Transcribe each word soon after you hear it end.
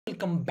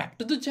welcome back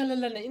to the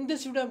channel, and in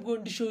this video I'm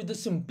going to show you the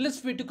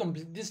simplest way to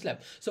complete this lab.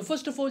 So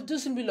first of all,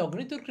 just simply log in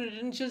with your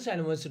credentials,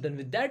 and once you're done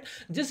with that,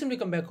 just simply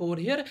come back over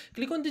here,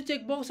 click on the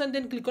checkbox and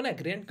then click on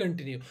agree and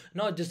continue.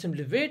 Now just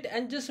simply wait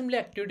and just simply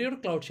activate your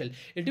cloud shell.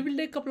 It will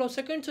take a couple of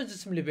seconds, so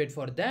just simply wait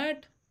for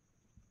that.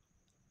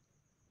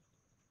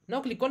 Now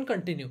click on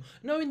continue.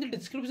 Now in the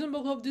description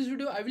box of this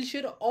video I will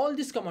share all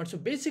these commands. So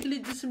basically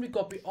just simply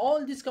copy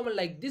all these commands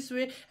like this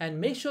way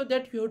and make sure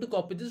that you have to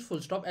copy this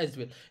full stop as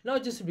well. Now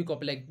just simply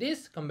copy like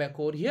this, come back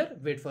over here,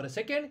 wait for a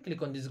second,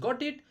 click on this,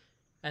 got it,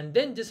 and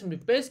then just simply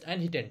paste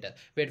and hit enter.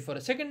 Wait for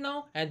a second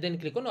now and then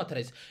click on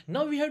authorize.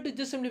 Now we have to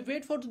just simply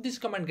wait for this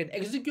command get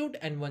execute,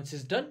 and once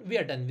it's done we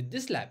are done with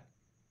this lab.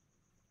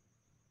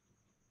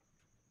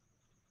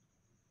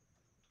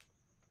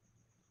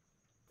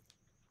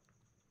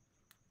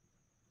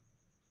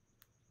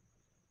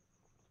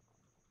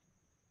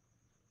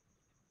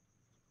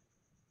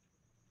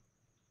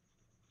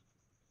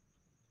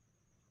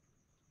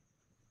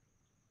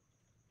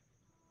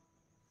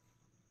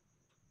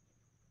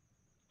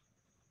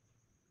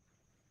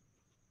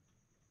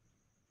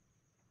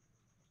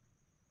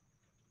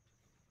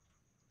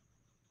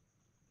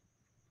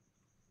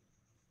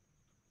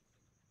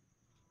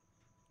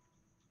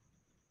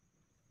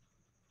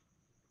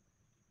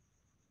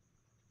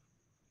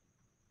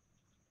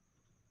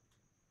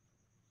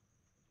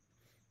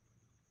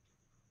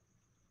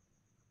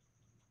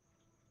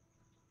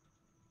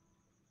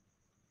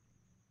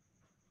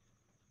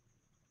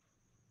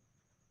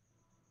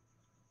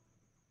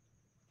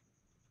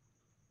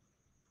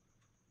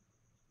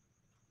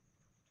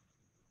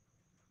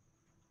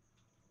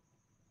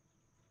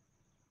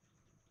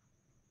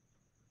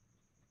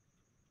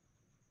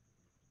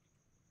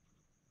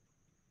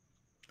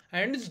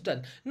 And it's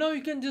done. Now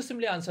you can just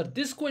simply answer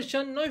this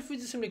question. Now if we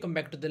just simply come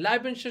back to the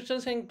lab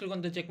instructions and click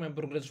on the check my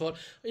progress for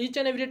each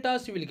and every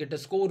task, you will get a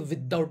score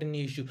without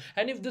any issue.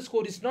 And if the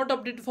score is not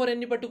updated for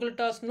any particular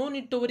task, no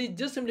need to worry,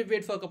 just simply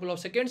wait for a couple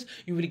of seconds,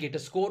 you will get a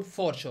score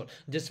for sure.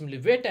 Just simply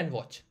wait and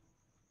watch.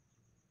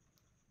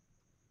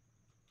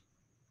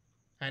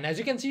 And as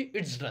you can see,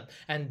 it's done.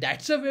 And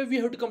that's the way we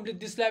have to complete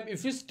this lab.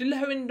 If you still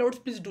have any doubts,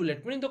 please do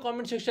let me know in the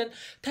comment section.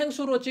 Thanks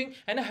for watching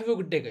and have a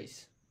good day,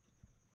 guys.